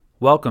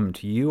Welcome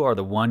to You Are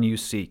the One You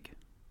Seek,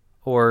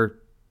 or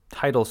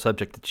title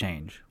subject to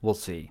change. We'll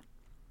see.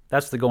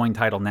 That's the going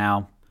title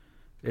now.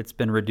 It's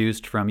been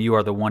reduced from You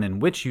Are the One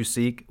in Which You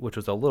Seek, which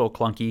was a little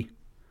clunky,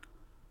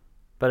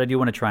 but I do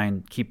want to try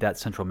and keep that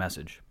central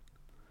message.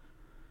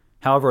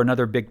 However,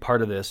 another big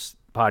part of this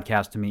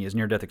podcast to me is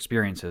near-death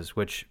experiences,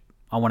 which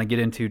I want to get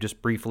into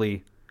just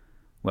briefly,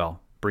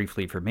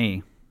 briefly for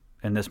me,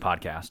 in this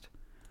podcast.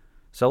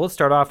 So let's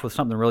start off with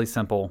something really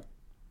simple,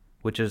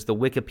 which is the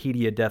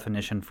Wikipedia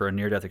definition for a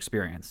near-death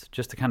experience,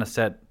 just to kind of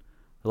set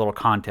a little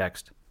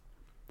context.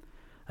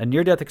 A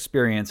near-death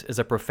experience is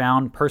a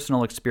profound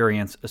personal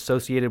experience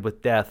associated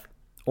with death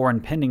or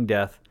impending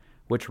death,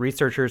 which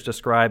researchers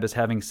describe as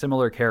having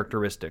similar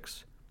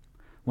characteristics.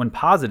 When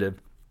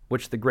positive,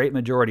 which the great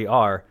majority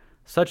are,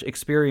 such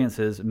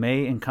experiences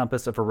may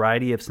encompass a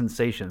variety of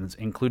sensations,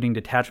 including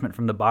detachment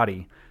from the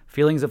body,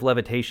 feelings of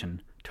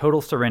levitation,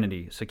 total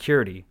serenity,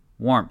 security,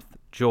 warmth,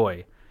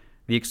 joy,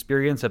 the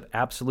experience of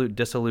absolute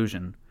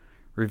disillusion,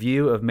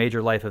 review of major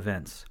life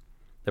events,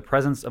 the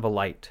presence of a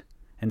light,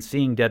 and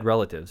seeing dead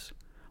relatives.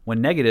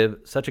 When negative,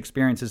 such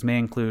experiences may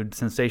include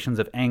sensations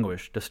of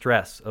anguish,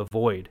 distress, of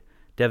void,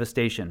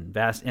 devastation,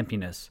 vast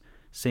emptiness,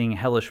 seeing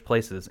hellish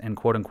places, and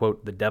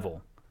quote-unquote the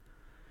devil.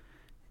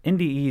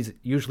 NDEs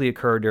usually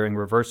occur during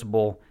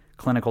reversible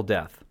clinical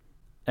death.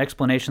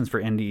 Explanations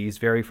for NDEs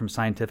vary from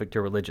scientific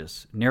to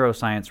religious.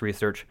 Neuroscience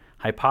research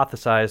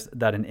hypothesized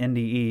that an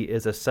NDE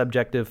is a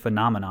subjective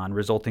phenomenon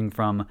resulting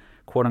from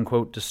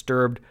quote-unquote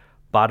disturbed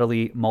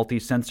bodily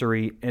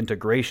multisensory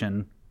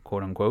integration,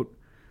 quote-unquote,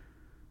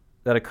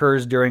 that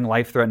occurs during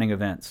life-threatening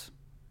events.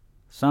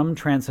 Some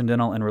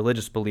transcendental and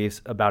religious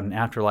beliefs about an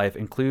afterlife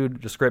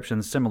include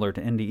descriptions similar to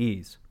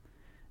NDEs.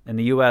 In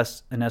the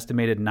U.S., an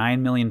estimated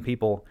 9 million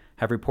people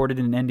have reported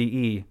an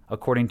NDE,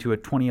 according to a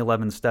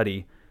 2011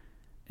 study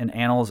in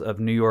Annals of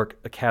New York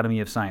Academy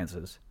of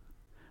Sciences.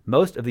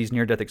 Most of these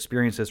near-death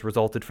experiences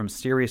resulted from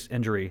serious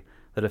injury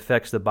that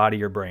affects the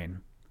body or brain.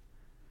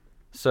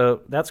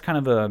 So that's kind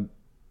of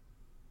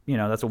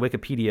that's a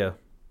Wikipedia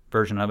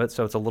version of it,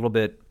 so it's a little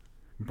bit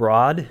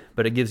broad,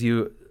 but it gives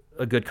you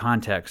a good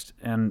context.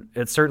 And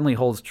it certainly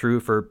holds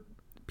true for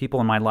people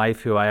in my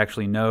life who I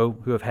actually know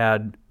who have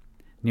had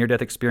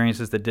near-death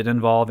experiences that did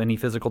involve any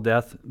physical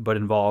death, but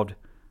involved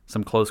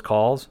some close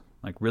calls,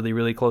 like really,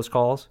 really close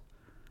calls,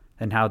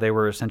 and how they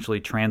were essentially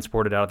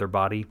transported out of their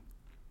body.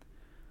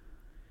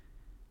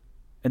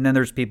 And then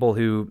there's people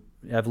who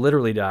have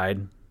literally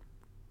died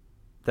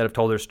that have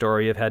told their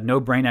story, have had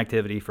no brain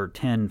activity for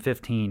 10,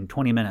 15,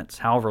 20 minutes,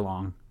 however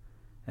long,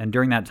 and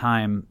during that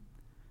time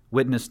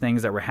witnessed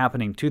things that were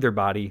happening to their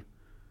body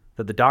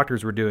that the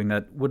doctors were doing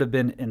that would have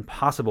been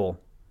impossible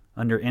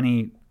under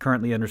any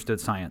currently understood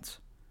science.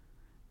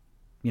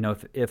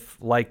 If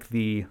like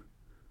the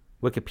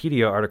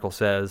Wikipedia article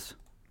says,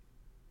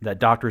 that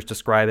doctors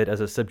describe it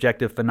as a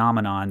subjective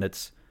phenomenon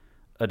that's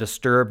a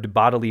disturbed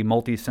bodily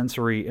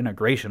multisensory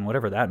integration,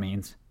 whatever that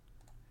means.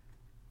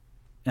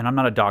 And I'm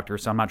not a doctor,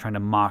 so I'm not trying to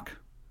mock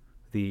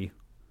the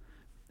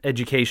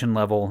education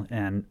level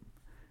and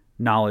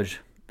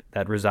knowledge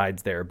that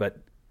resides there, but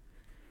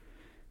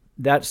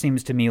that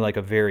seems to me like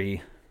a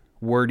very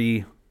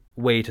wordy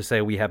way to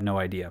say we have no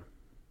idea.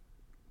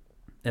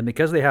 And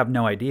because they have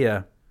no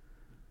idea,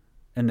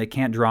 and they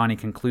can't draw any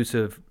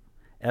conclusive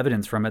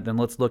evidence from it, then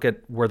let's look at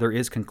where there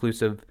is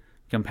conclusive,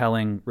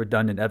 compelling,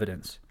 redundant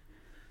evidence.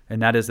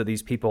 And that is that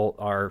these people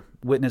are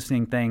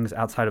witnessing things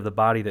outside of the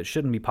body that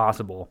shouldn't be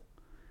possible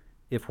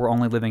if we're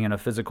only living in a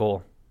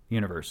physical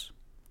universe.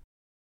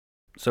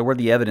 So where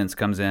the evidence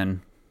comes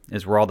in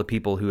is where all the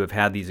people who have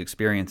had these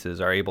experiences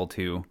are able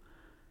to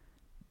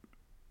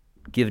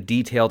give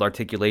detailed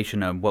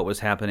articulation of what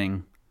was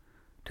happening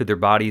to their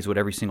bodies, what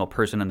every single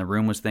person in the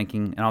room was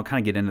thinking, and I'll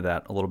kind of get into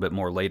that a little bit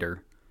more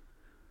later.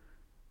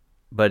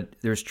 But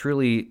there's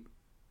truly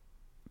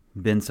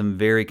been some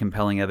very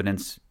compelling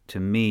evidence to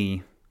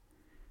me,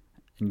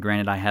 and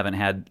granted I haven't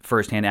had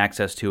firsthand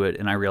access to it,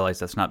 and I realize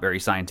that's not very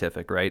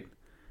scientific, right?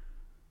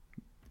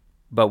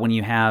 But when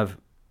you have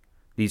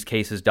these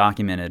cases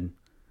documented,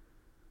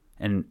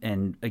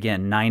 and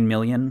again, 9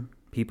 million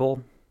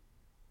people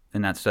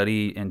in that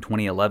study in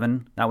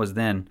 2011, that was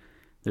then,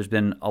 there's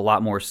been a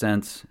lot more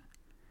since.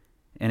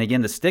 And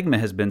again, the stigma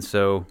has been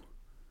so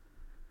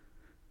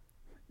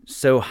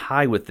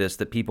high with this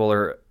that people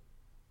are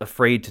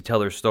afraid to tell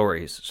their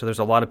stories. So there's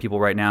a lot of people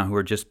right now who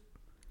are just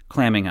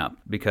clamming up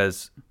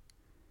because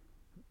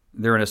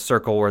they're in a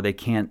circle where they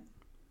can't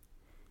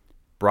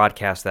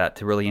broadcast that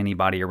to really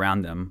anybody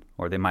around them,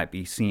 or they might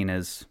be seen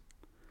as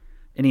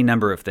any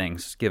number of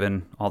things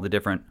given all the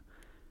different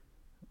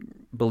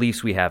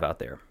beliefs we have out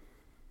there.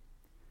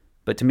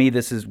 But to me,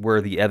 this is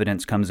where the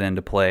evidence comes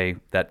into play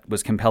that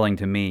was compelling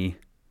to me,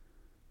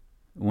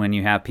 when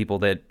you have people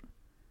that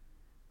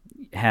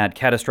had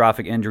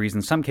catastrophic injuries,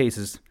 in some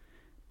cases,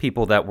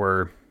 people that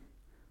were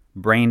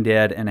brain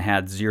dead and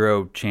had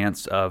zero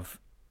chance of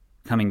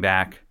coming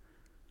back.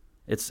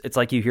 It's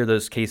like you hear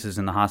those cases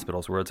in the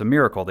hospitals where it's a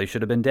miracle, they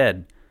should have been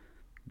dead.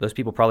 Those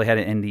people probably had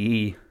an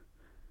NDE,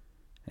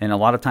 and a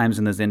lot of times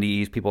in those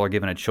NDEs, people are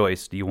given a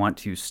choice. Do you want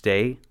to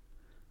stay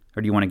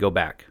Or do you want to go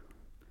back?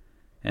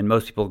 And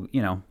most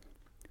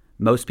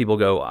people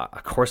go,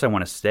 of course I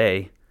want to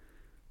stay.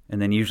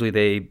 And then usually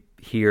they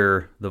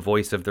hear the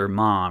voice of their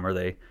mom, or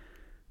they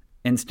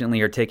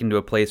instantly are taken to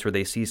a place where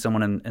they see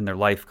someone in their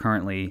life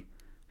currently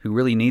who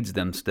really needs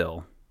them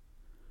still.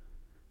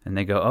 And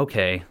they go,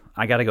 okay,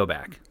 I got to go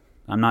back.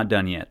 I'm not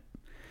done yet.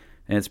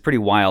 And it's pretty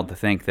wild to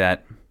think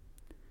that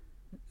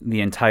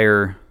the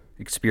entire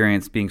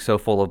experience being so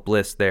full of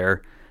bliss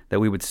there, that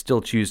we would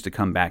still choose to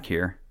come back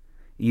here,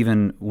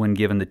 even when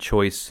given the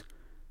choice,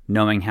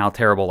 knowing how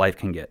terrible life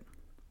can get.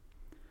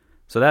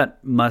 So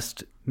that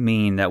must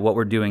mean that what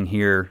we're doing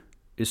here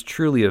is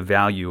truly of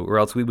value, or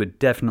else we would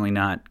definitely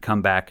not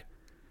come back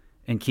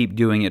and keep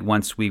doing it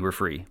once we were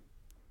free.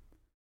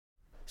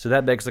 So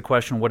that begs the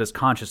question, what is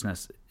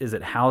consciousness? Is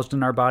it housed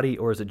in our body,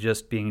 or is it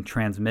just being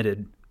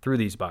transmitted through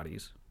these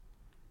bodies?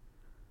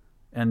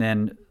 And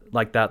then,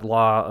 like that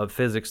law of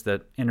physics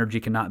that energy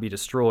cannot be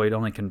destroyed,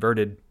 only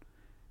converted,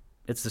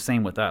 it's the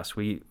same with us.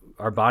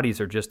 Our bodies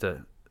are just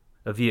a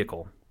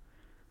vehicle.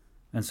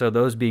 And so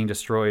those being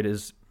destroyed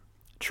is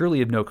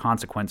truly of no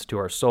consequence to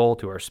our soul,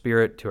 to our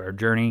spirit, to our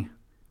journey.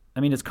 I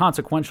mean, it's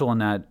consequential in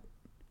that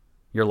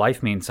your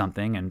life means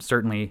something, and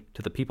certainly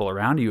to the people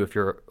around you, if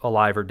you're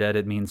alive or dead,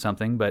 it means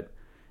something. But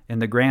in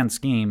the grand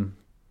scheme,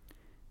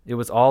 it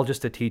was all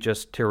just to teach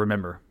us to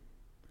remember.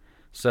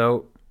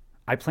 So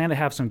I plan to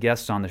have some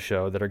guests on the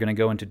show that are going to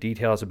go into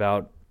details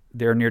about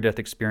their near-death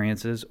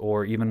experiences,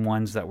 or even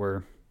ones that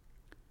were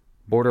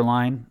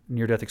borderline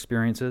near-death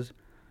experiences.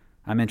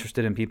 I'm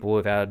interested in people who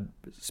have had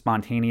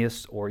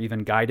spontaneous or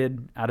even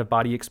guided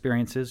out-of-body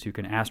experiences, who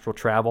can astral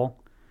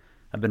travel.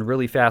 I've been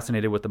really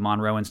fascinated with the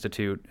Monroe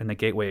Institute and the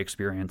Gateway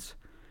experience.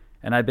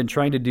 And I've been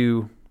trying to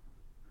do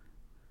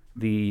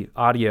the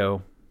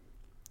audio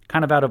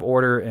kind of out of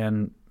order,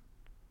 and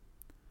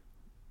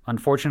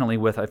unfortunately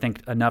with, I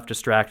think, enough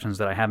distractions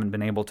that I haven't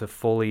been able to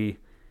fully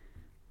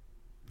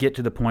get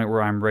to the point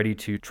where I'm ready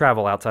to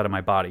travel outside of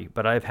my body.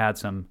 But I've had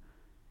some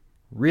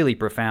really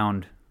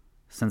profound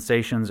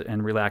sensations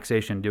and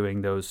relaxation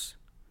doing those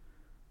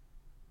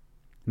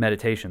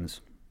meditations.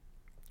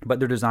 But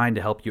they're designed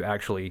to help you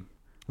actually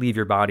leave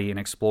your body and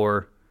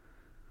explore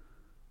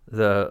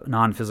the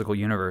non-physical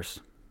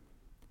universe.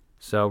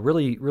 So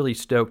really, really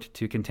stoked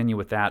to continue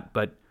with that.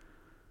 But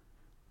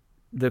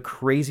the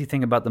crazy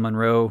thing about the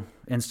Monroe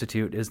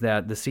Institute is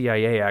that the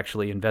CIA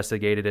actually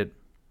investigated it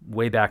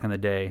way back in the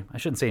day. I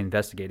shouldn't say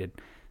investigated.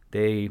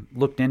 They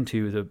looked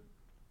into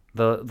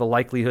the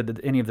likelihood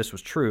that any of this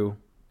was true,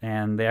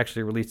 and they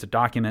actually released a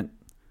document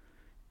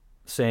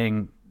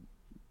saying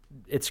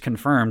it's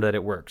confirmed that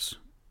it works.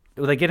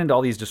 They get into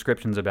all these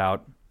descriptions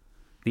about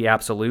the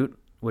absolute,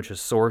 which is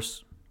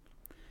source,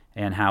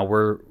 and how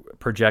we're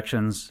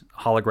projections,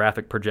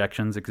 holographic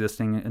projections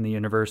existing in the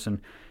universe. And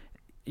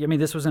I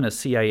mean, this was in a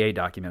CIA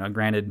document. Now,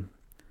 granted,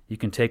 you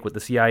can take what the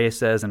CIA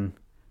says and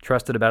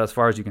trust it about as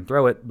far as you can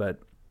throw it,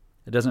 but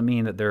it doesn't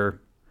mean that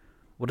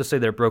we'll just say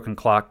their broken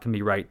clock can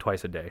be right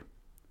twice a day.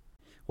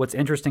 What's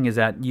interesting is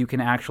that you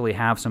can actually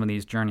have some of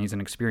these journeys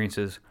and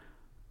experiences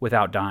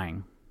without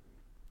dying.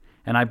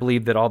 And I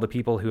believe that all the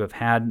people who have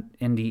had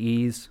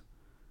NDEs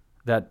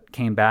that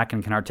came back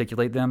and can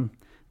articulate them,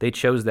 they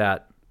chose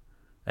that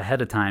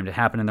ahead of time to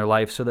happen in their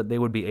life so that they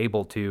would be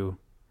able to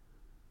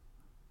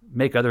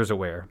make others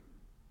aware.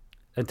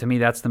 And to me,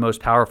 that's the most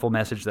powerful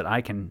message that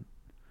I can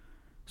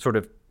sort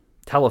of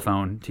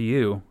telephone to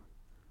you,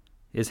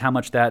 is how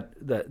much that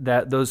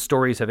those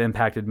stories have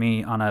impacted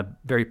me on a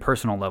very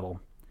personal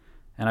level.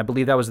 And I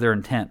believe that was their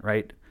intent,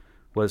 right?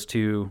 Was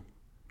to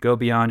go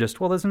beyond just,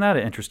 well, isn't that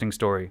an interesting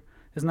story?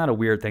 Isn't that a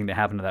weird thing to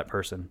happen to that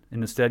person?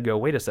 And instead go,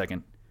 wait a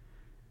second.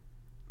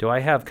 Do I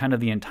have kind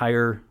of the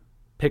entire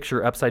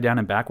picture upside down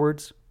and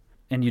backwards?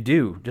 And you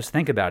do. Just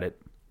think about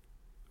it.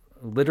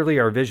 Literally,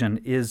 our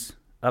vision is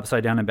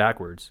upside down and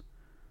backwards.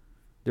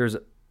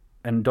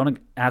 And don't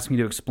ask me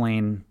to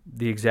explain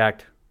the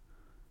exact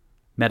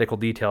medical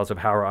details of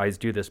how our eyes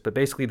do this, but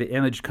basically the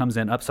image comes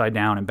in upside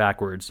down and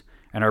backwards,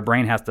 and our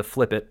brain has to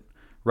flip it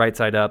right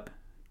side up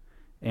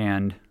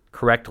and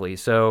correctly.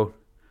 So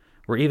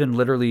we're even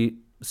literally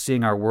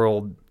seeing our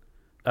world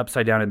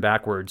upside down and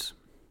backwards.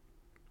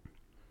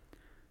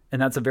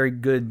 And that's a very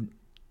good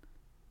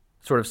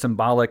sort of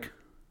symbolic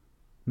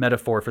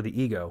metaphor for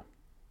the ego,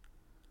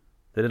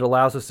 that it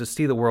allows us to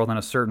see the world in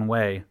a certain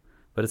way,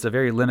 but it's a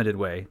very limited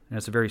way, and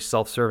it's a very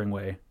self-serving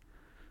way.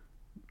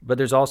 But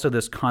there's also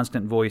this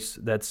constant voice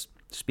that's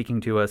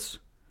speaking to us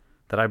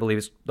that I believe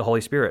is the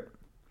Holy Spirit.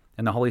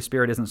 And the Holy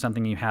Spirit isn't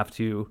something you have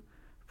to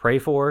pray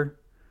for.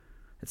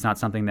 It's not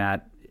something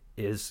that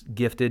is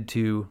gifted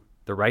to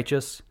the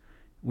righteous.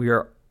 We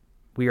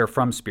are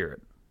from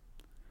Spirit.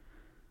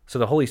 So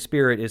the Holy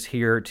Spirit is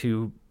here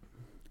to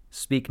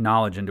speak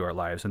knowledge into our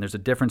lives. And there's a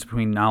difference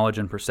between knowledge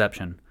and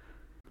perception.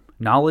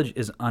 Knowledge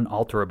is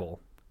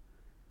unalterable.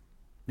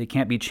 They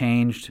can't be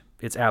changed.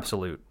 It's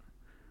absolute.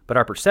 But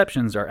our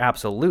perceptions are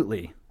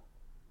absolutely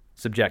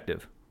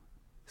subjective.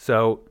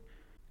 So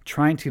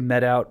trying to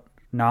met out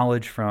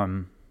knowledge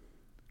from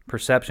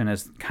perception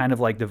is kind of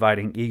like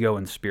dividing ego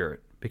and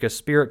spirit. because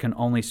spirit can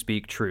only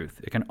speak truth.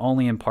 It can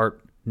only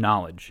impart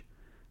knowledge.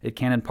 It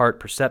can't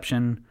impart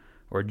perception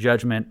or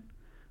judgment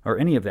or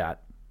any of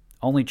that.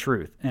 Only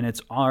truth. And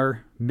it's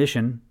our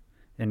mission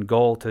and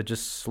goal to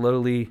just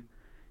slowly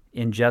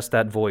ingest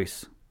that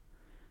voice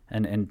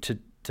and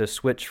to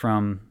switch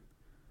from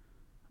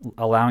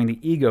allowing the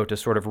ego to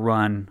sort of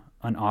run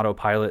on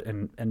autopilot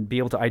and be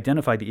able to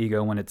identify the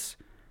ego when it's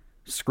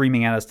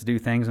screaming at us to do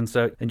things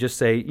and just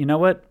say, you know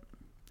what?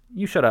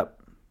 You shut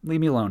up.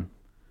 Leave me alone.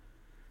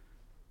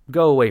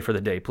 Go away for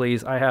the day,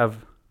 please. I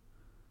have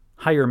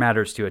higher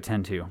matters to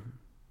attend to.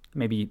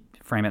 Maybe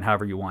frame it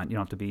however you want. You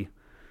don't have to be,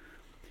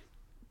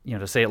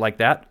 to say it like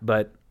that,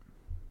 but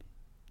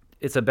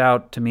it's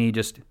about, to me,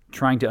 just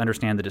trying to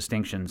understand the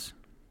distinctions.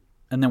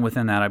 And then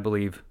within that, I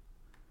believe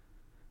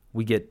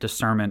we get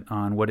discernment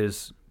on what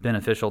is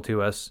beneficial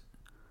to us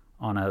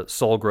on a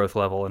soul growth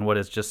level and what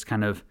is just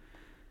kind of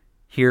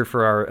here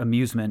for our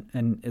amusement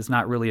and is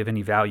not really of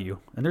any value.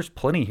 And there's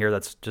plenty here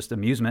that's just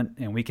amusement,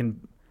 and we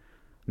can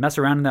mess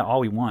around in that all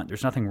we want.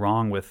 There's nothing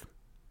wrong with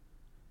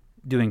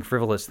doing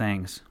frivolous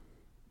things.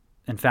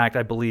 In fact,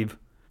 I believe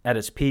at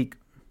its peak,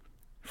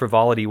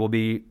 frivolity will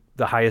be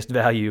the highest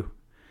value.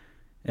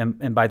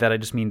 And by that, I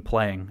just mean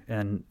playing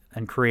and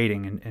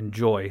creating and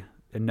joy,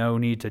 and no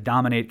need to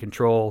dominate,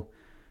 control,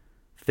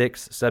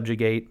 fix,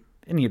 subjugate,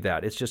 any of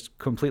that. It's just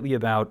completely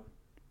about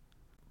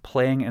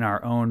playing in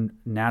our own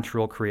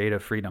natural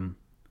creative freedom.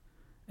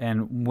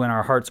 And when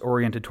our heart's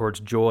oriented towards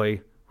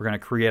joy, we're going to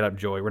create up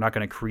joy. We're not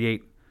going to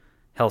create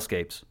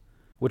hellscapes,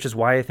 which is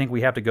why I think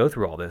we have to go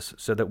through all this,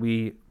 so that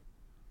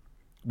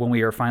when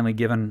we are finally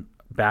given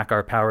back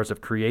our powers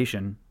of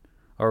creation,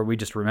 or we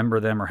just remember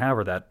them, or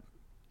however that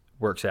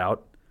works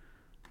out,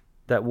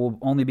 that we'll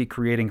only be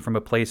creating from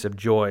a place of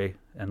joy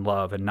and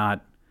love, and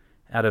not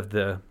out of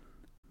the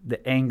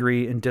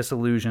angry and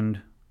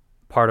disillusioned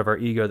part of our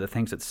ego that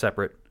thinks it's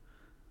separate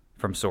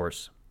from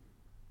source.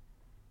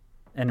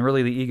 And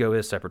really, the ego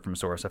is separate from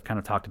source. I've kind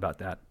of talked about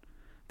that.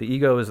 The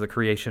ego is the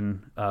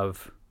creation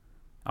of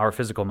our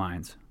physical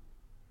minds.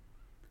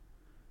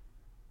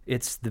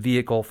 It's the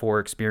vehicle for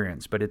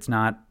experience, but it's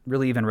not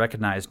really even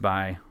recognized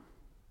by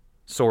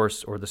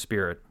source or the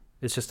spirit.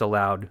 It's just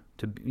allowed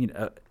to be,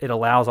 it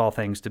allows all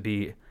things to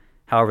be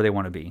however they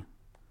want to be,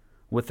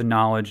 with the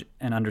knowledge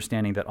and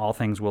understanding that all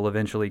things will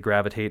eventually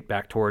gravitate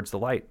back towards the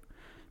light,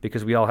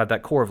 because we all have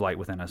that core of light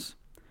within us.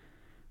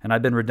 And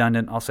I've been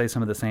redundant. I'll say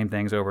some of the same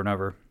things over and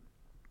over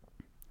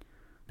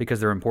because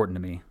they're important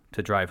to me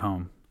to drive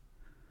home.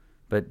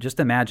 But just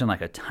imagine like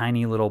a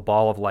tiny little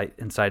ball of light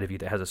inside of you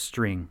that has a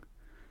string,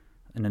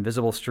 an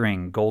invisible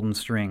string, golden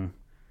string,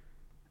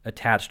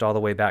 attached all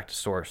the way back to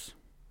source.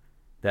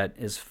 That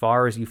as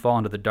far as you fall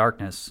into the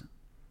darkness,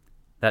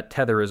 that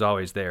tether is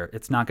always there.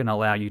 It's not going to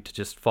allow you to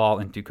just fall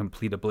into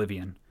complete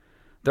oblivion.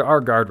 There are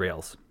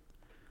guardrails.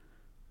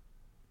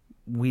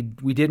 We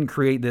didn't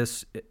create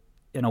this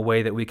in a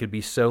way that we could be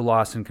so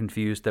lost and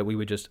confused that we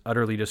would just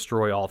utterly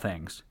destroy all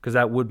things, because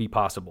that would be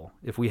possible.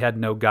 If we had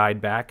no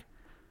guide back,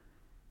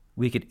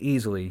 we could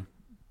easily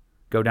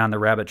go down the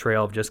rabbit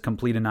trail of just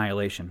complete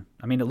annihilation.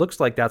 I mean, it looks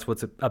like that's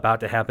what's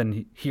about to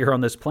happen here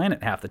on this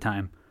planet half the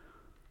time.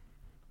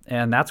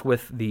 And that's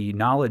with the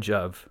knowledge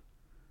of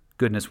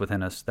goodness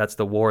within us. That's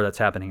the war that's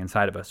happening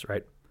inside of us,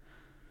 right?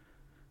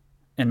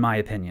 In my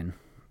opinion,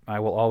 I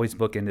will always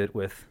bookend it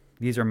with,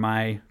 these are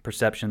my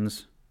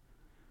perceptions.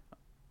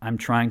 I'm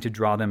trying to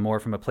draw them more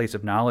from a place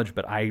of knowledge,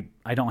 but I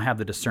don't have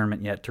the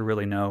discernment yet to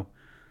really know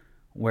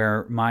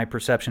where my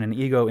perception and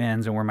ego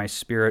ends and where my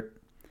spirit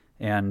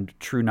and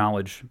true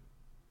knowledge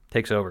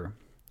takes over.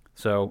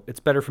 So it's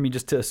better for me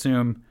just to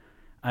assume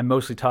I'm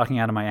mostly talking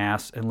out of my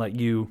ass and let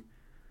you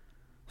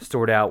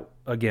sort out,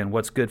 again,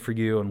 what's good for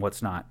you and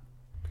what's not.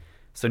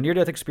 So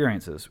near-death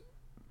experiences.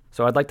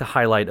 So I'd like to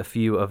highlight a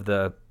few of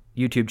the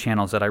YouTube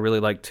channels that I really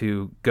like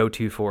to go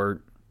to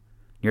for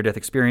near-death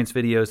experience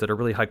videos that are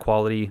really high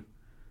quality,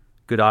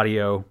 good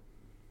audio,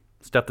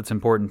 stuff that's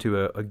important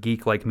to a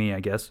geek like me,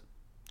 I guess,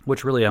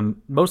 which really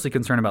I'm mostly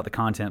concerned about the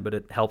content, but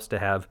it helps to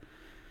have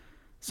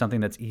something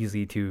that's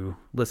easy to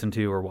listen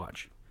to or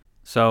watch.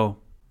 So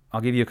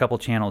I'll give you a couple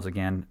channels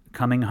again.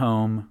 Coming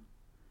Home,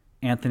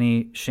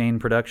 Anthony Shane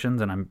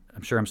Productions, and I'm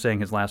sure I'm saying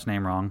his last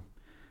name wrong.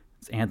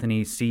 It's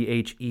Anthony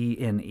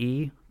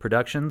Chene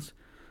Productions.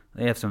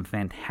 They have some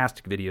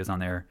fantastic videos on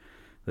there.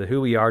 The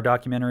Who We Are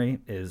documentary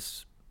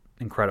is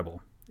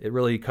incredible. It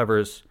really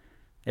covers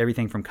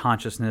everything from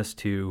consciousness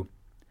to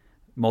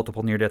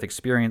multiple near-death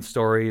experience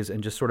stories,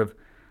 and just sort of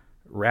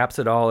wraps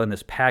it all in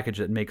this package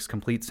that makes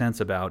complete sense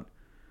about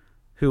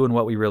who and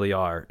what we really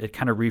are. It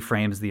kind of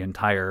reframes the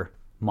entire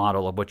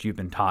model of what you've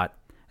been taught,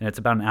 and it's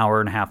about an hour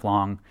and a half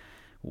long.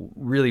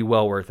 Really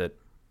well worth it.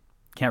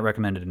 Can't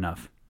recommend it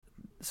enough.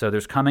 So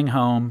there's Coming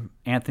Home,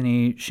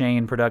 Anthony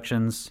Shane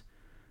Productions.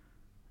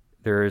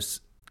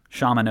 There's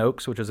Shaman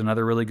Oaks, which is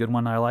another really good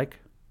one I like.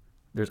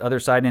 There's Other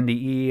Side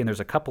NDE, and there's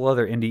a couple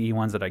other NDE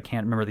ones that I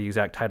can't remember the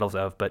exact titles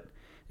of, but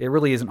it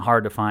really isn't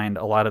hard to find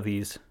a lot of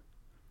these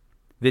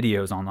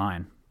videos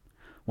online.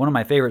 One of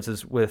my favorites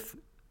is with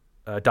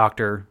a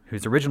doctor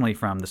who's originally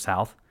from the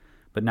South,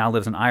 but now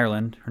lives in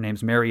Ireland. Her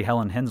name's Mary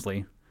Helen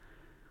Hensley.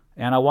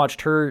 And I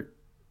watched her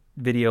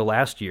video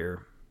last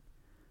year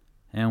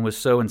and was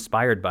so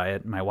inspired by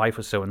it. My wife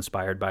was so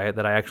inspired by it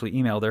that I actually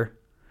emailed her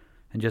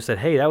and just said,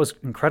 hey, that was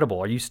incredible.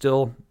 Are you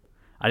still...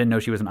 I didn't know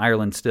she was in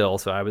Ireland still,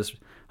 so I was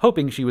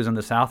hoping she was in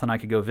the South and I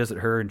could go visit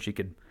her and she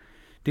could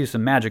do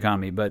some magic on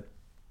me. But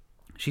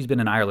she's been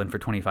in Ireland for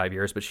 25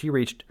 years, but she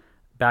reached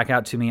back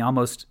out to me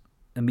almost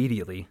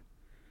immediately.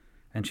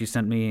 And she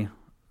sent me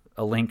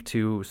a link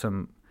to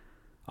some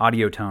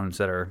audio tones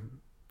that are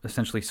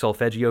essentially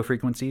solfeggio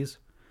frequencies.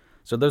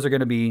 So those are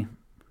going to be,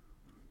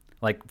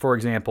 like, for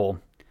example,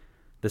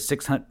 the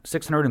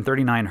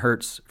 639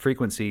 hertz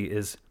frequency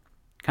is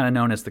kind of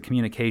known as the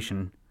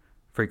communication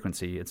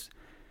frequency. It's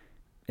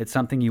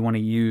something you want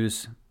to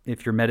use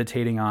if you're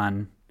meditating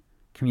on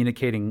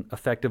communicating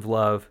effective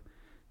love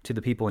to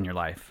the people in your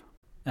life.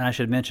 And I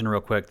should mention real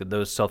quick that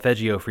those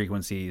solfeggio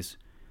frequencies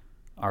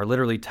are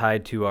literally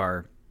tied to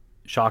our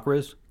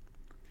chakras.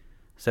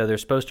 So they're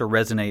supposed to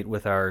resonate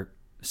with our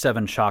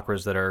 7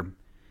 chakras that are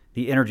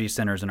the energy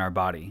centers in our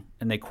body,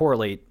 and they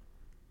correlate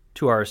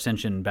to our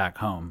ascension back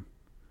home.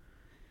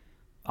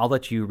 I'll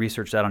let you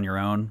research that on your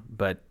own,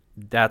 but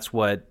that's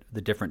what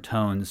the different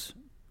tones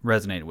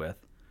resonate with.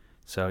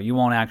 So you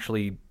won't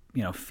actually,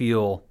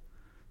 feel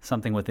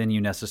something within you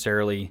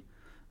necessarily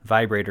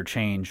vibrate or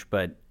change,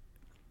 but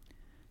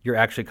you're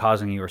actually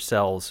causing your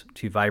cells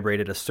to vibrate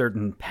at a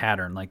certain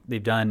pattern. Like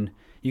they've done,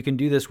 you can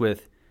do this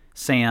with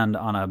sand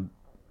on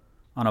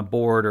a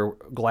board or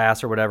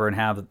glass or whatever and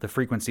have the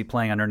frequency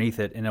playing underneath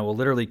it, and it will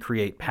literally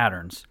create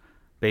patterns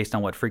based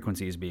on what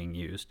frequency is being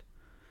used.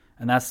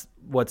 And that's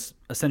what's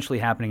essentially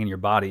happening in your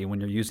body when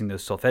you're using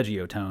those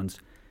solfeggio tones,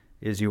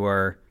 is you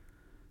are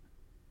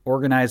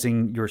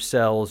organizing your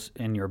cells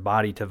in your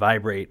body to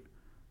vibrate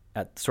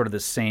at sort of the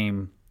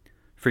same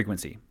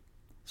frequency.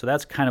 So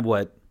that's kind of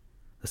what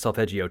the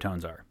solfeggio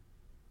tones are.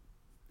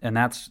 And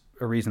that's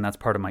a reason that's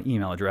part of my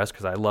email address,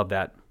 because I love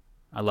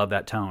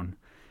that tone.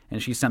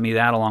 And she sent me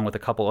that along with a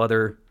couple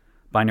other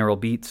binaural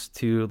beats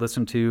to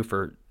listen to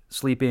for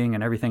sleeping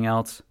and everything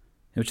else.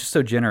 It was just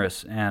so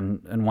generous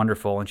and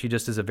wonderful. And she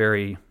just is a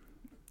very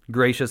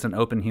gracious and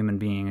open human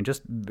being and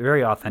just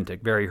very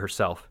authentic, very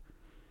herself.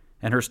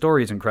 And her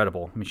story is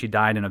incredible. I mean, she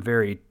died in a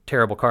very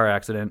terrible car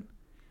accident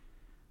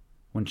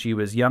when she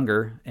was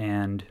younger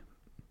and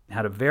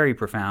had a very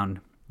profound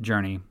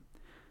journey.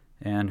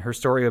 And her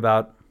story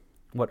about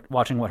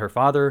watching what her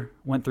father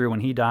went through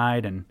when he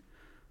died, and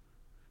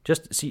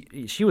just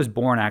she was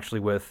born actually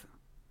with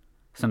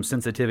some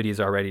sensitivities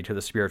already to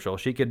the spiritual.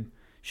 She could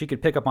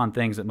pick up on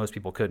things that most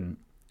people couldn't.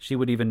 She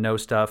would even know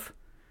stuff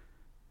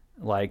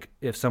like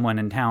if someone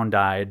in town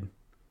died,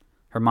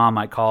 her mom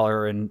might call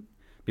her, and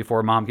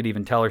before mom could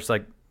even tell her, she's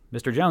like,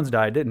 Mr. Jones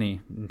died, didn't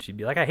he? And she'd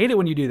be like, I hate it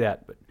when you do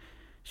that. But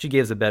she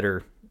gives a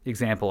better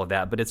example of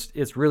that. But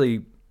it's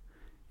really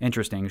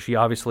interesting. She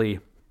obviously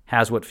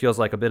has what feels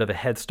like a bit of a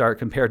head start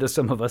compared to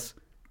some of us.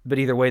 But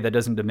either way, that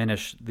doesn't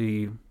diminish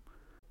the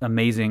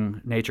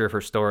amazing nature of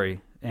her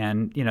story.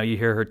 And, you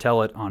hear her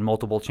tell it on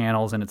multiple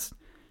channels, and it's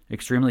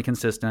extremely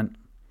consistent.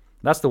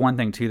 That's the one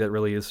thing, too, that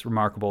really is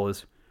remarkable,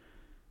 is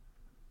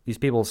these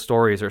people's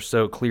stories are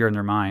so clear in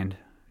their mind.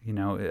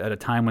 At a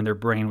time when their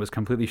brain was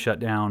completely shut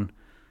down,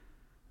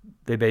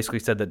 they basically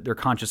said that their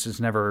consciousness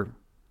never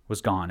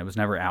was gone. It was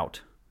never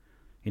out.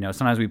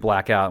 Sometimes we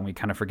black out and we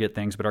kind of forget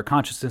things, but our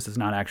consciousness is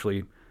not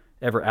actually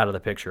ever out of the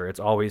picture. It's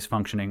always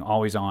functioning,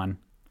 always on.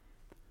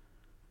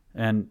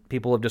 And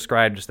people have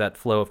described just that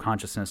flow of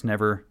consciousness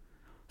never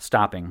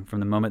stopping. From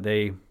the moment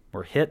they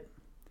were hit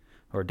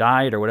or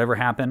died or whatever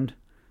happened,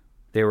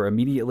 they were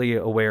immediately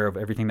aware of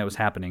everything that was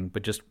happening,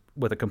 but just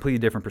with a completely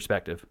different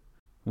perspective,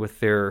 with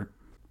their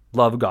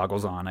love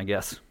goggles on, I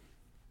guess.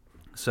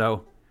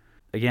 So,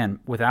 again,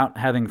 without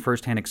having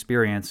firsthand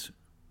experience,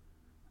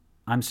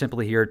 I'm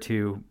simply here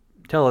to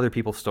tell other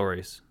people's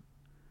stories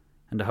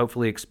and to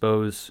hopefully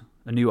expose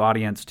a new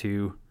audience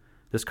to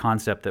this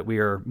concept that we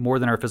are more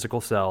than our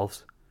physical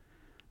selves,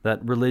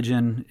 that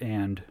religion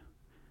and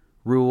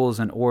rules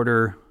and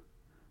order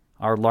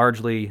are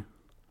largely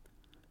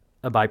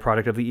a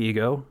byproduct of the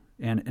ego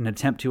and an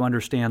attempt to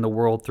understand the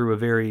world through a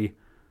very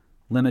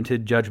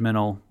limited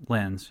judgmental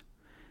lens.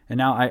 And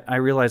now I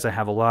realize I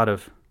have a lot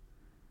of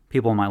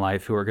people in my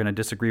life who are going to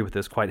disagree with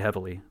this quite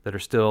heavily, that are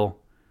still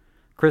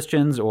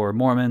Christians or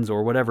Mormons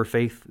or whatever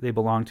faith they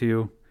belong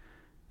to.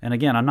 And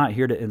again, I'm not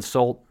here to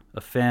insult,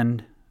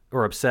 offend,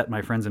 or upset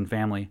my friends and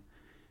family,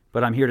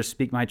 but I'm here to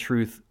speak my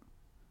truth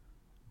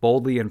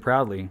boldly and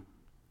proudly,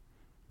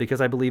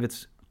 because I believe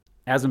it's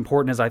as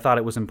important as I thought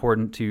it was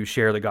important to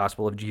share the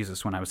gospel of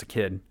Jesus when I was a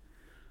kid.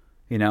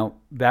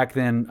 Back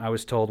then I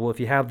was told, well, if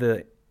you have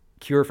the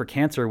cure for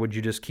cancer, would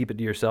you just keep it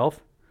to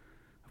yourself?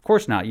 Of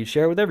course not. You'd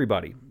share it with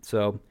everybody.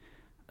 So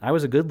I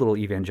was a good little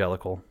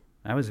evangelical.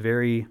 I was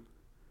very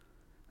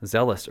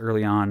zealous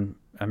early on.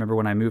 I remember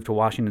when I moved to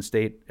Washington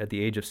State at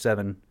the age of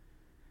 7 and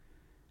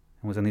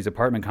was in these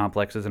apartment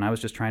complexes, and I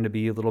was just trying to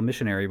be a little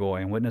missionary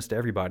boy and witness to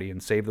everybody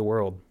and save the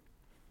world.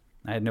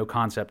 I had no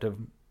concept of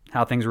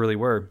how things really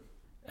were.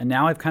 And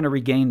now I've kind of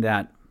regained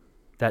that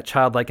that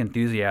childlike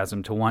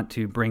enthusiasm to want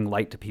to bring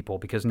light to people,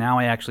 because now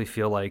I actually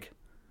feel like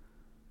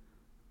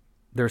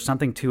there's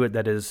something to it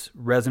that is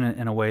resonant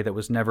in a way that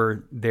was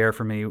never there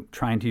for me,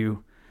 trying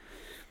to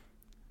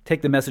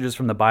take the messages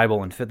from the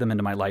Bible and fit them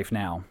into my life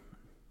now.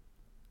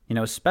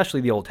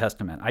 Especially the Old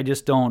Testament. I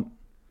just don't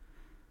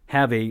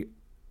have a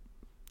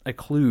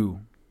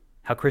clue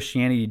how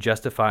Christianity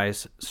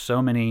justifies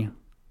so many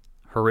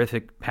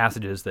horrific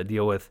passages that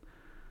deal with,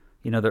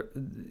 the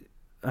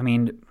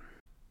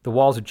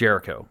walls of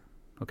Jericho,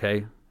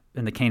 okay,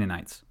 and the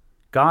Canaanites.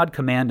 God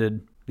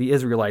commanded the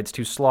Israelites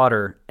to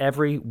slaughter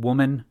every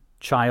woman,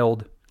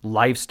 child,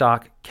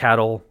 livestock,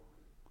 cattle,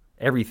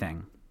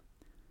 everything.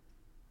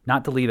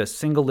 Not to leave a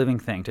single living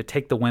thing, to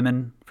take the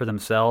women for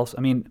themselves.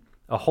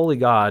 A holy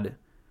God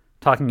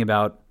talking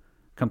about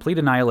complete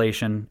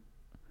annihilation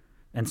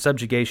and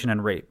subjugation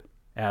and rape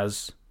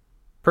as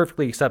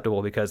perfectly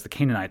acceptable because the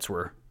Canaanites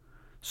were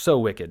so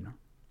wicked.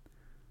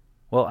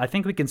 Well, I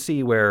think we can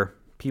see where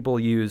people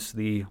use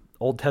the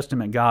Old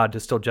Testament God to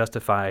still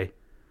justify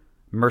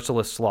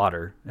merciless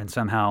slaughter and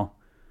somehow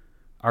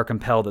are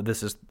compelled that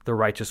this is the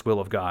righteous will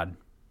of God.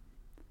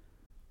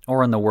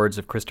 Or in the words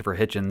of Christopher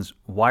Hitchens,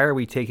 why are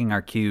we taking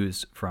our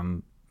cues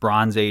from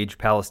Bronze Age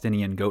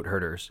Palestinian goat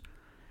herders?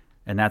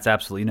 And that's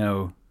absolutely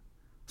no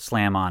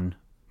slam on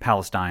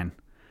Palestine,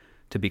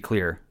 to be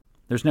clear.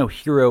 There's no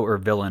hero or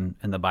villain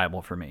in the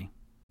Bible for me,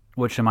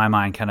 which in my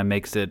mind kind of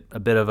makes it a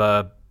bit of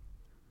a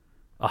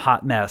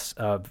hot mess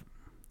of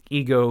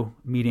ego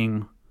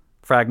meeting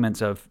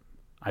fragments of,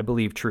 I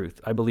believe, truth.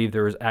 I believe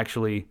that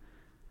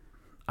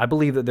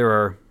there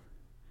are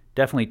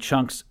definitely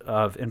chunks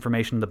of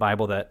information in the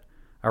Bible that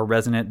are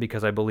resonant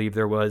because I believe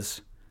there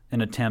was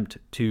an attempt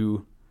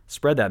to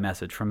spread that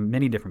message from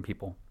many different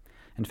people.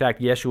 In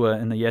fact, Jeshua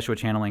and the Jeshua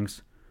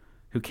channelings,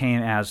 who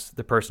came as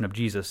the person of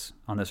Jesus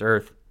on this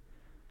earth,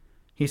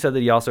 he said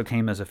that he also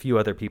came as a few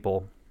other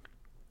people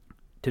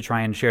to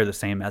try and share the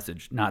same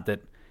message. Not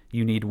that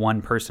you need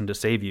one person to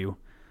save you,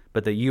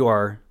 but that you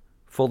are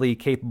fully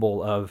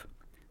capable of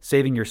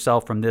saving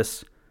yourself from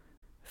this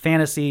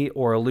fantasy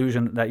or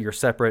illusion that you're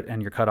separate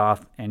and you're cut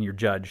off and you're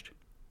judged.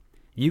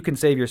 You can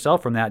save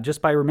yourself from that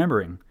just by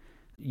remembering.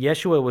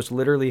 Jeshua was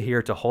literally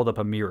here to hold up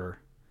a mirror.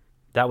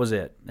 That was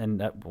it.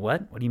 And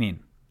what? What do you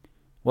mean?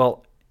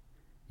 Well,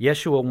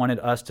 Jeshua wanted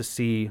us to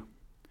see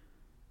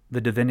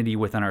the divinity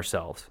within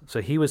ourselves.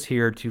 So he was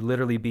here to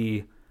literally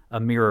be a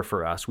mirror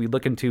for us. We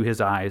look into his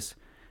eyes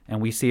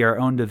and we see our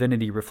own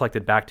divinity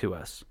reflected back to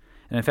us.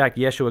 And in fact,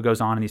 Jeshua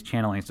goes on in these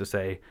channelings to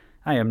say,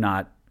 I am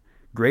not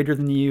greater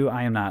than you.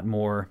 I am not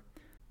more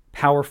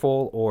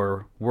powerful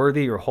or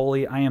worthy or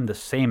holy. I am the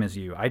same as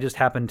you. I just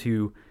happen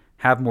to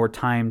have more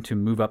time to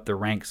move up the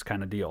ranks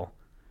kind of deal.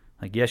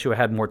 Like Jeshua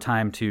had more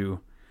time to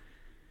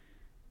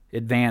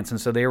advance. And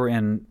so they were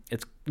in,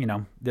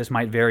 this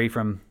might vary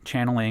from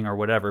channeling or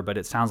whatever, but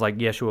it sounds like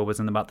Jeshua was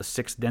in about the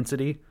 6th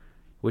density,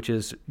 which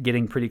is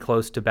getting pretty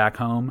close to back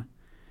home.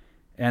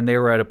 And they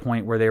were at a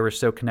point where they were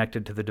so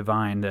connected to the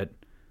divine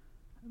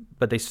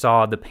but they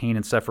saw the pain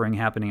and suffering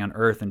happening on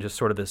earth and just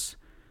sort of this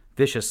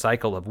vicious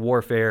cycle of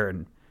warfare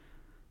and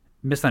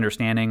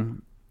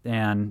misunderstanding.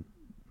 And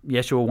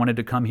Jeshua wanted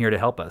to come here to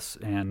help us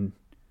and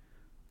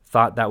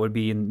thought that would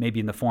be maybe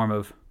in the form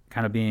of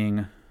kind of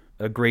being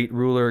a great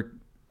ruler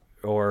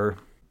or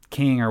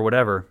king or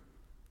whatever.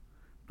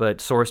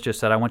 But Source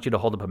just said, I want you to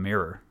hold up a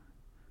mirror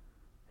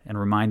and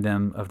remind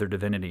them of their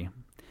divinity.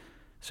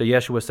 So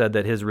Jeshua said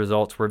that his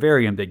results were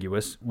very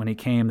ambiguous. When he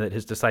came, that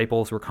his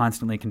disciples were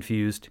constantly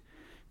confused.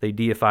 They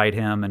deified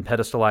him and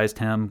pedestalized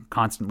him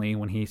constantly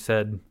when he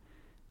said,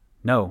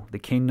 no, the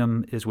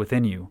kingdom is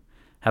within you.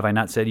 Have I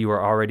not said you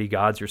are already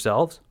gods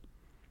yourselves?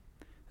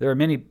 There are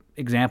many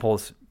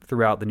examples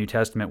throughout the New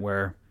Testament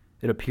where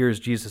it appears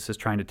Jesus is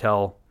trying to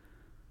tell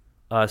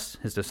us,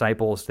 his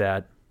disciples,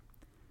 that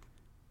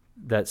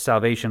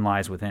salvation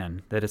lies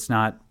within, that it's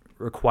not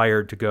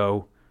required to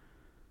go.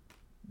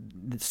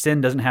 Sin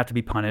doesn't have to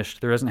be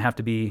punished. There doesn't have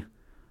to be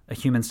a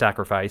human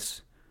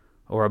sacrifice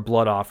or a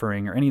blood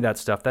offering or any of that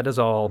stuff. That is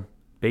all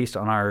based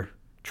on our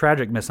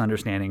tragic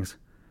misunderstandings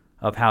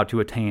of how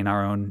to attain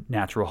our own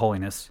natural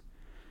holiness.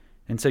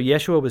 And so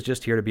Jeshua was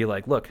just here to be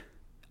like, look,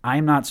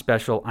 I'm not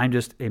special. I'm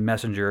just a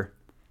messenger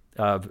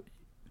of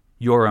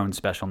your own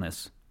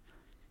specialness.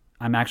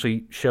 I'm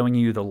actually showing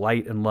you the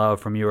light and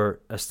love from your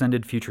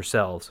ascended future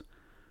selves,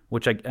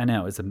 which I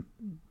know is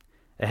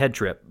a head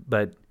trip,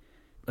 but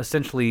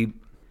essentially,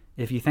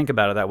 if you think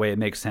about it that way, it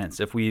makes sense.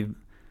 If we've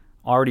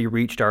already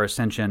reached our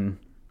ascension,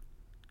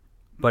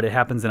 but it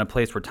happens in a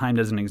place where time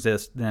doesn't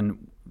exist,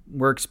 then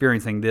we're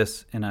experiencing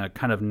this in a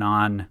kind of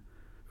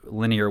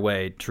non-linear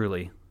way,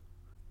 truly.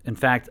 In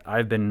fact,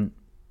 I've been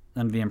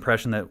under the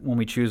impression that when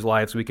we choose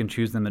lives, we can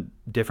choose them at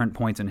different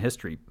points in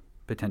history,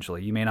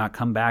 potentially. You may not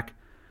come back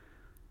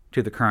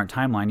to the current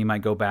timeline. You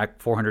might go back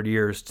 400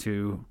 years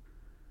to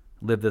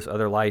live this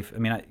other life.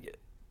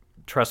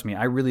 Trust me,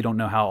 I really don't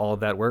know how all of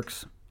that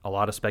works. A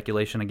lot of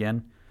speculation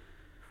again.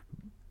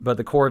 But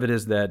the core of it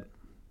is that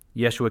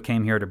Jeshua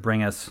came here to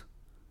bring us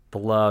the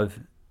love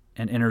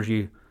and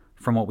energy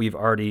from what we've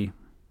already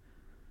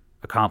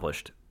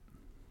accomplished.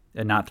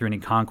 and not through any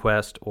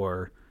conquest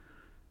or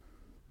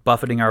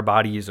buffeting our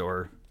bodies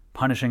or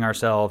punishing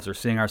ourselves or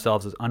seeing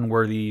ourselves as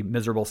unworthy,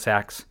 miserable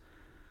sacks,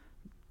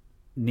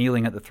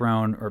 kneeling at the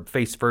throne or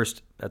face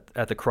first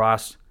at the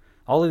cross.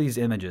 All of these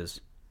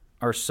images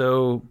are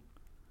so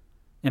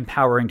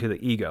empowering to the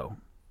ego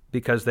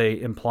because they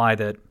imply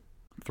that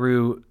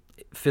through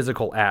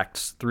physical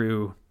acts,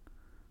 through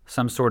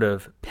some sort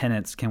of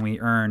penance, can we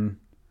earn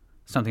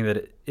something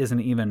that isn't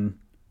even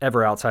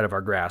ever outside of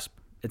our grasp.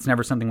 It's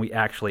never something we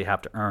actually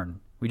have to earn.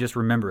 We just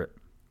remember it.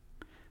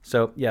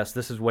 So yes,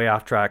 this is way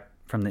off track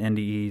from the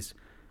NDEs,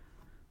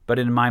 but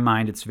in my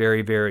mind, it's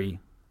very, very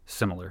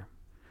similar.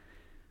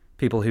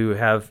 People who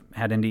have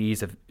had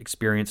NDEs have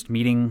experienced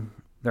meeting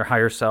their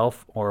higher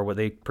self or what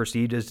they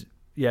perceived as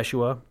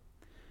Jeshua,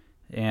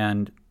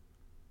 and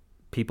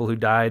people who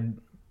died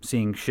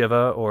seeing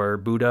Shiva or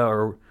Buddha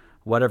or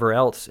whatever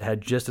else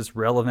had just as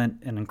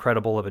relevant and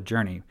incredible of a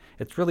journey.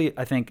 It's really,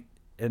 I think,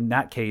 in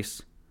that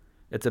case,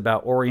 it's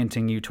about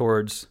orienting you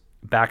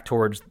back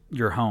towards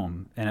your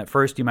home. And at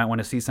first you might want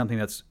to see something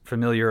that's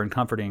familiar and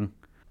comforting.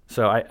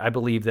 So I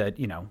believe that,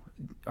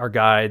 our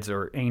guides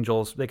or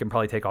angels, they can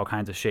probably take all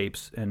kinds of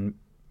shapes and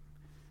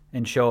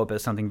show up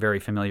as something very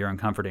familiar and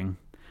comforting.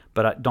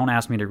 But don't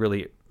ask me to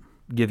really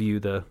give you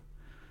the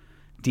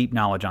deep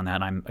knowledge on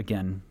that. I'm,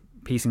 again,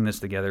 piecing this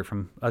together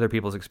from other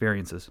people's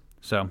experiences.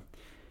 So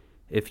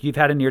if you've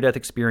had a near-death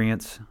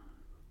experience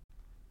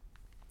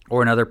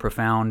or another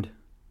profound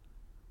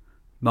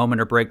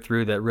moment or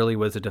breakthrough that really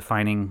was a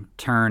defining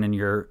turn in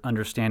your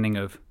understanding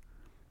of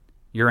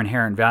your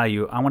inherent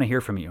value, I want to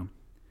hear from you.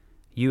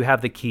 You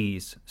have the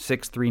keys,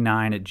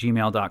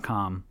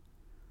 639@gmail.com.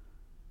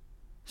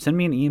 Send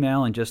me an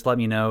email and just let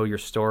me know your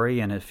story.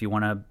 And if you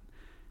want to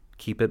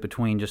keep it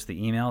between just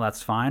the email,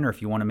 that's fine. Or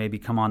if you want to maybe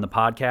come on the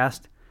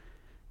podcast,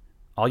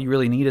 all you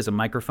really need is a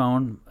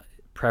microphone,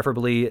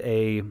 preferably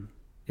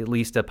at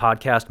least a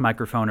podcast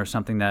microphone or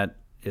something that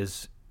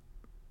is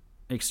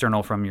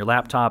external from your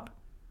laptop.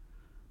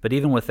 But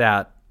even with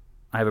that,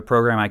 I have a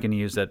program I can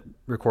use that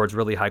records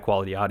really high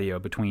quality audio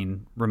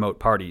between remote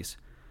parties.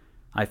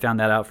 I found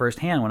that out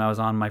firsthand when I was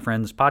on my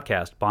friend's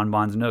podcast,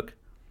 Bonbon's Nook.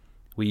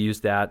 We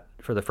used that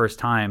for the first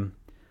time,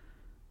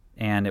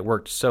 and it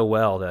worked so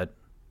well that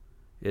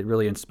it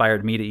really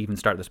inspired me to even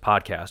start this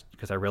podcast,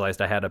 because I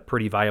realized I had a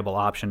pretty viable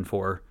option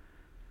for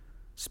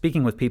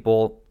speaking with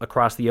people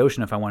across the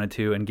ocean if I wanted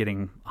to and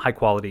getting high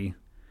quality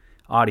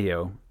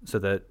audio so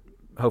that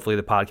hopefully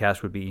the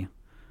podcast would be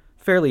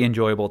fairly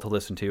enjoyable to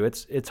listen to.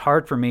 It's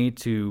hard for me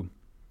to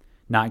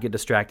not get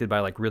distracted by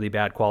like really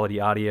bad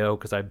quality audio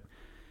because I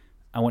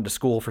went to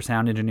school for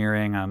sound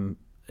engineering. I'm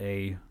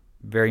a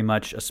very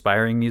much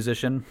aspiring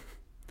musician,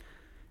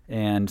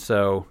 and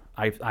so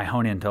I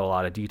hone into a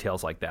lot of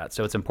details like that.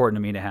 So it's important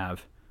to me to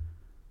have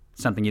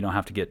something you don't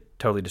have to get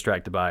totally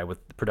distracted by with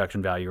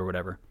production value or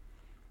whatever.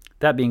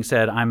 That being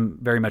said, I'm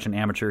very much an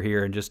amateur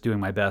here and just doing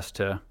my best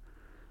to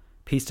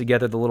piece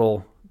together the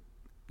little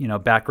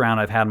background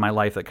I've had in my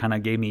life that kind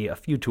of gave me a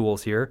few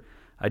tools here.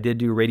 I did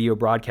do radio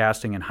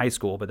broadcasting in high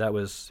school, but that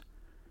was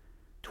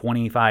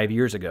 25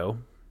 years ago.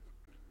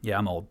 Yeah,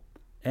 I'm old.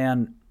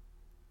 And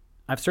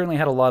I've certainly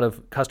had a lot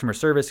of customer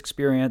service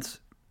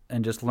experience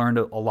and just learned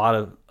a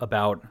lot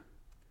about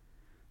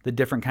the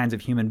different kinds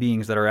of human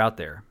beings that are out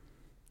there.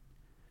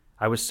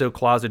 I was so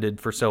closeted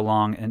for so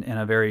long in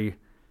a very,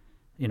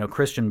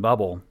 Christian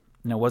bubble.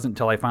 And it wasn't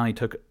until I finally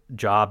took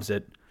jobs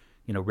at,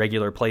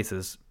 regular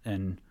places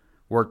and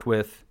worked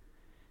with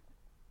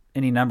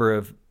any number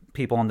of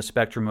people on the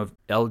spectrum of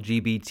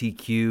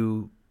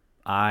LGBTQIA+.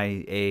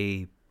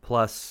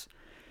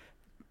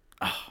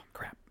 Oh,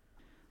 crap.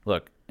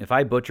 Look, if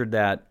I butchered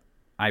that,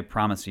 I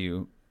promise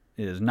you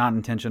it is not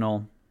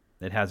intentional.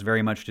 It has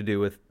very much to do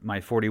with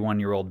my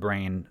 41-year-old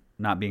brain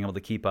not being able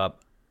to keep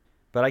up.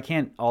 But I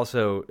can't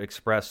also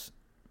express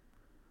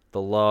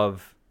the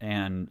love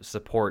and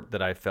support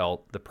that I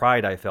felt, the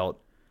pride I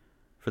felt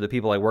for the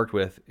people I worked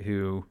with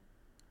who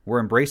were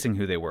embracing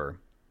who they were.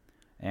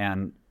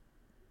 And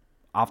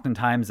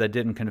oftentimes that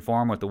didn't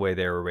conform with the way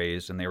they were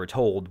raised and they were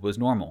told was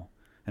normal.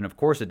 And of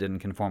course it didn't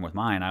conform with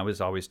mine. I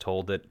was always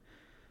told that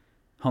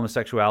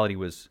homosexuality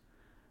was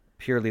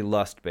purely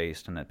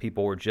lust-based and that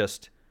people were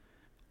just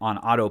on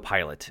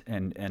autopilot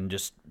and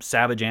just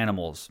savage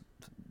animals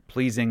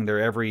pleasing their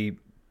every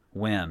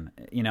whim.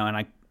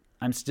 And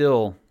I'm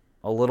still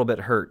a little bit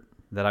hurt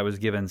that I was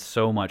given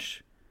so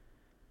much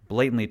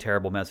blatantly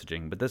terrible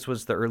messaging. But this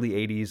was the early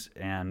 80s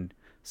and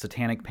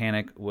satanic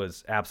panic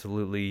was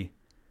absolutely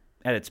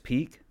at its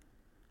peak.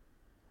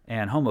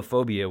 And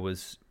homophobia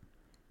was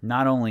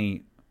not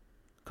only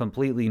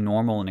completely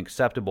normal and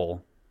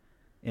acceptable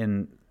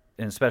and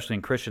especially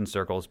in Christian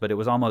circles, but it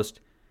was almost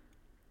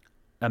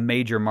a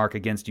major mark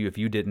against you if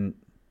you didn't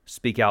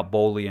speak out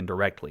boldly and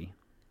directly.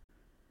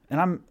 And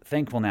I'm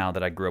thankful now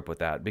that I grew up with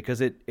that because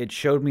it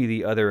showed me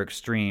the other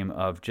extreme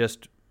of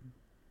just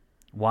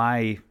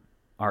why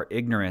our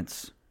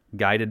ignorance,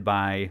 guided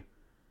by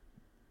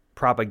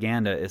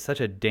propaganda, is such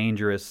a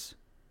dangerous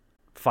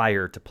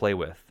fire to play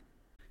with.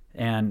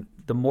 And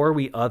the more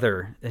we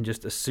other and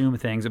just assume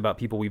things about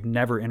people we've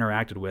never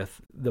interacted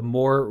with, the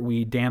more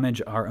we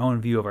damage our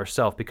own view of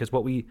ourselves, because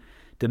what we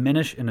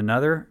diminish in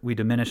another, we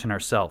diminish in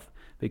ourselves,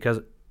 because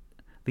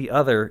the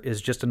other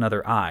is just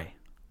another I.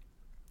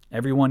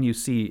 Everyone you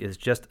see is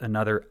just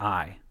another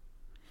I.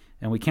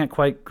 And we can't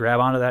quite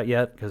grab onto that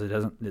yet because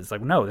it's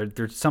like, no,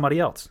 there's somebody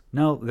else.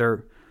 No,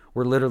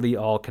 we're literally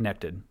all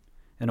connected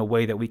in a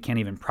way that we can't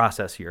even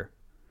process here.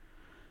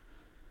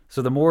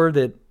 So the more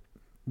that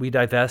we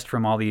divest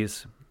from all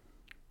these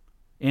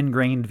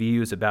ingrained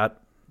views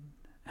about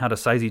how to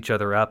size each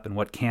other up and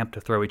what camp to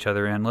throw each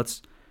other in,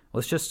 let's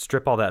just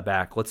strip all that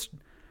back. Let's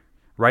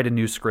write a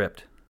new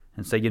script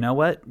and say, you know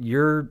what?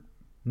 You're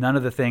none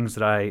of the things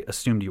that I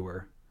assumed you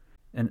were.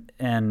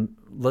 And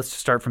let's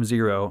start from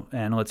zero,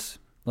 and let's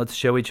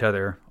show each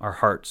other our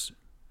hearts,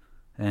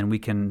 and we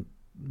can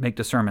make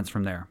discernments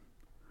from there.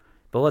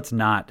 But let's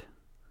not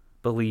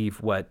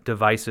believe what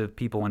divisive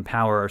people in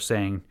power are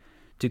saying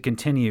to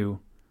continue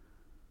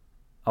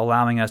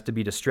allowing us to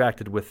be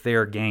distracted with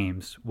their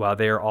games while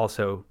they are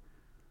also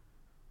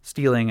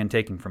stealing and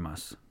taking from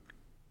us.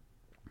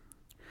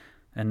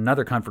 And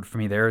another comfort for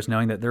me there is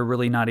knowing that they're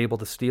really not able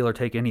to steal or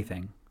take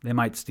anything. They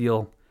might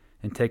steal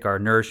and take our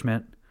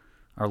nourishment,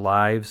 our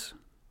lives,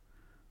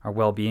 our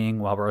well-being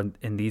while we're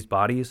in these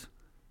bodies.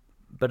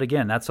 But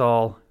again, that's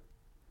all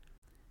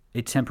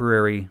a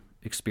temporary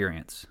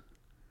experience.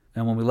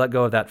 And when we let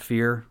go of that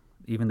fear,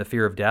 even the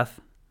fear of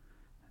death,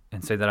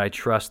 and say that I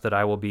trust that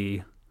I will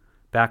be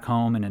back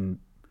home and in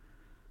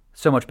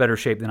so much better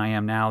shape than I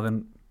am now,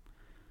 then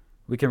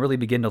we can really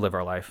begin to live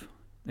our life.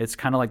 It's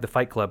kind of like the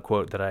Fight Club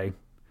quote that I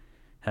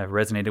have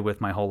resonated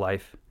with my whole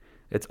life.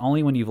 It's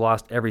only when you've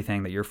lost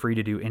everything that you're free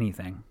to do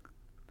anything.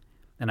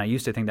 And I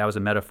used to think that was a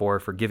metaphor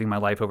for giving my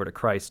life over to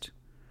Christ.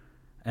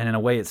 And in a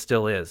way, it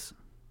still is.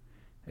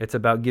 It's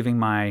about giving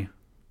my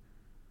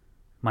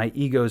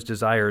ego's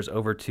desires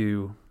over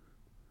to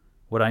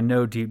what I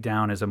know deep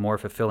down is a more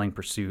fulfilling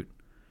pursuit,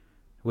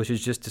 which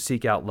is just to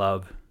seek out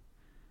love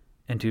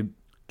and to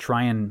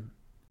try and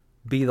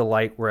be the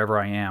light wherever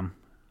I am,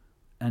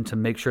 and to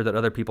make sure that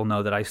other people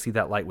know that I see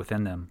that light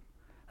within them.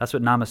 That's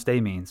what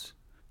namaste means.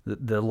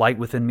 The light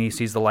within me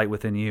sees the light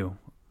within you.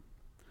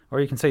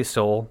 Or you can say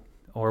soul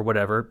or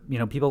whatever.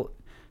 People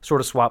sort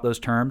of swap those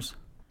terms.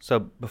 So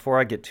before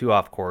I get too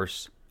off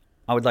course,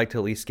 I would like to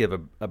at least give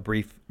a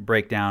brief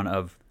breakdown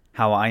of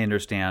how I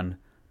understand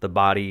the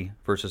body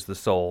versus the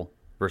soul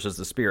versus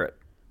the spirit.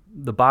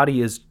 The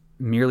body is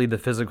merely the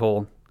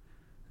physical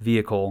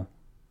vehicle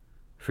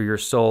for your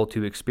soul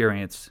to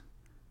experience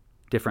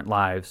different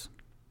lives,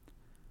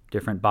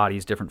 different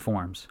bodies, different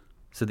forms.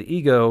 So the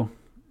ego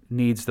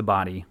needs the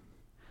body,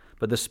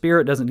 but the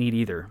spirit doesn't need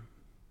either.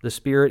 The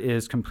spirit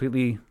is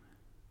completely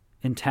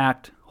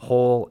intact,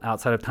 whole,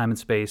 outside of time and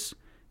space,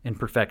 in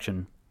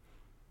perfection,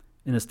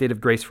 in a state of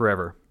grace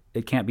forever.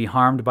 It can't be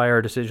harmed by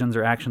our decisions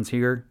or actions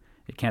here.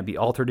 It can't be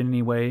altered in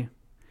any way.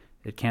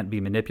 It can't be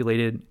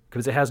manipulated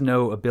because it has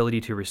no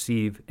ability to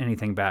receive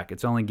anything back.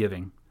 It's only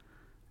giving.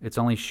 It's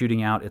only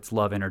shooting out its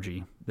love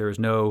energy. There is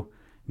no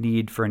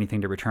need for anything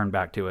to return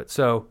back to it.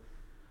 So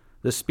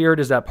the spirit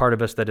is that part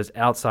of us that is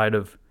outside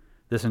of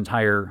this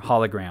entire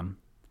hologram.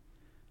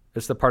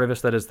 It's the part of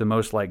us that is the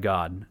most like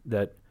God,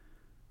 that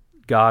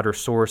God or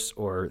source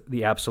or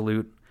the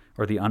absolute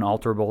or the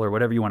unalterable or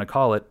whatever you want to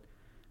call it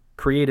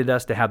created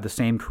us to have the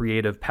same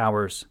creative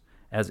powers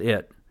as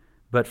it.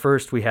 But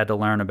first we had to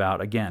learn about,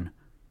 again,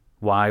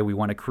 why we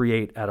want to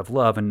create out of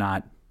love and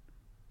not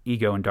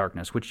ego and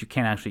darkness, which you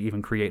can't actually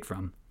even create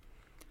from.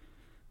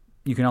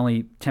 You can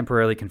only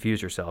temporarily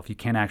confuse yourself. You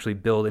can't actually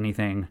build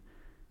anything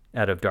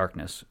out of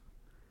darkness,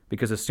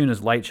 because as soon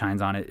as light shines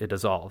on it, it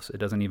dissolves. It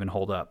doesn't even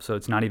hold up. So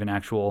it's not even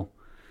actually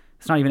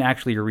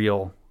a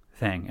real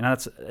thing. And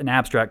that's an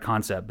abstract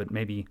concept, but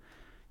maybe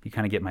you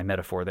kind of get my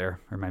metaphor there,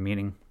 or my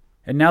meaning.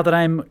 And now that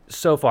I'm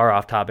so far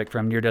off topic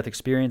from near-death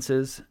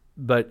experiences,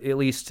 but at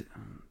least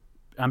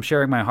I'm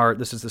sharing my heart.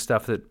 This is the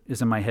stuff that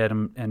is in my head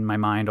and my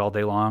mind all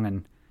day long,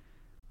 and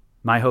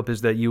my hope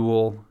is that you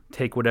will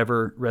take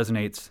whatever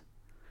resonates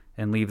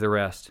and leave the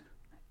rest.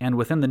 And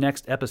within the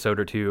next episode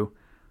or two,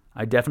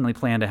 I definitely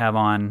plan to have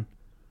on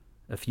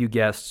a few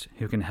guests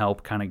who can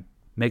help kind of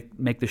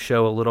make the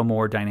show a little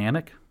more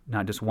dynamic,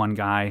 not just one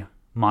guy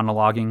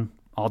monologuing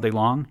all day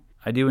long.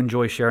 I do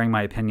enjoy sharing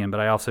my opinion, but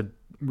I also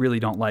really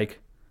don't like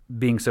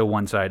being so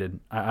one-sided.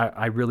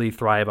 I really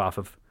thrive off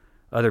of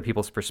other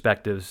people's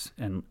perspectives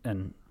and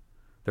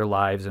their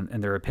lives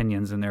and their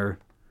opinions and their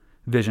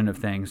vision of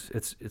things.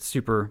 It's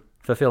super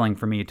fulfilling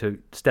for me to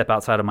step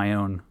outside of my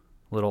own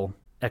little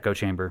echo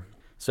chamber.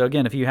 So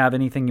again, if you have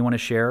anything you want to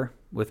share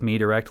with me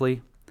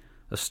directly,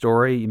 a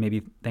story, you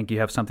maybe think you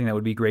have something that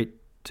would be great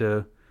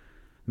to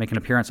make an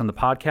appearance on the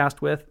podcast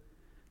with,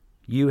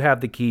 you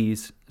have the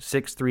keys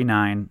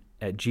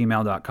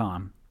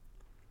 639@gmail.com.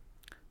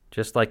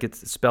 Just like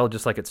it's spelled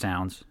just like it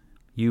sounds.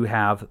 You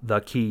have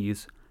the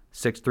keys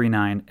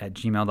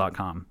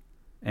 639@gmail.com.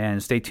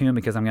 And stay tuned,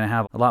 because I'm going to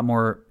have a lot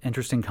more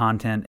interesting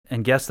content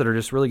and guests that are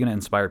just really going to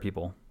inspire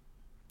people.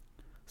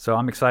 So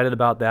I'm excited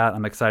about that.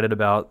 I'm excited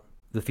about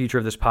the future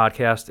of this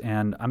podcast,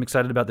 and I'm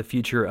excited about the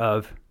future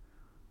of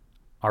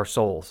our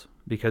souls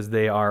because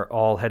they are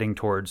all heading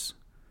towards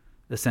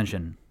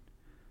ascension.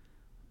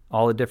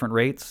 All at different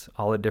rates,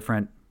 all at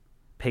different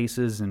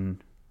paces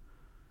and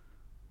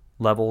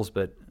levels,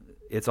 but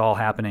it's all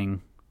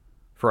happening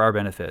for our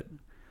benefit.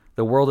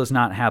 The world is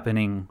not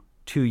happening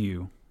to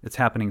you, it's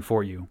happening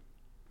for you.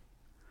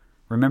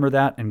 Remember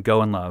that and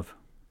go in love.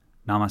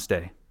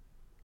 Namaste.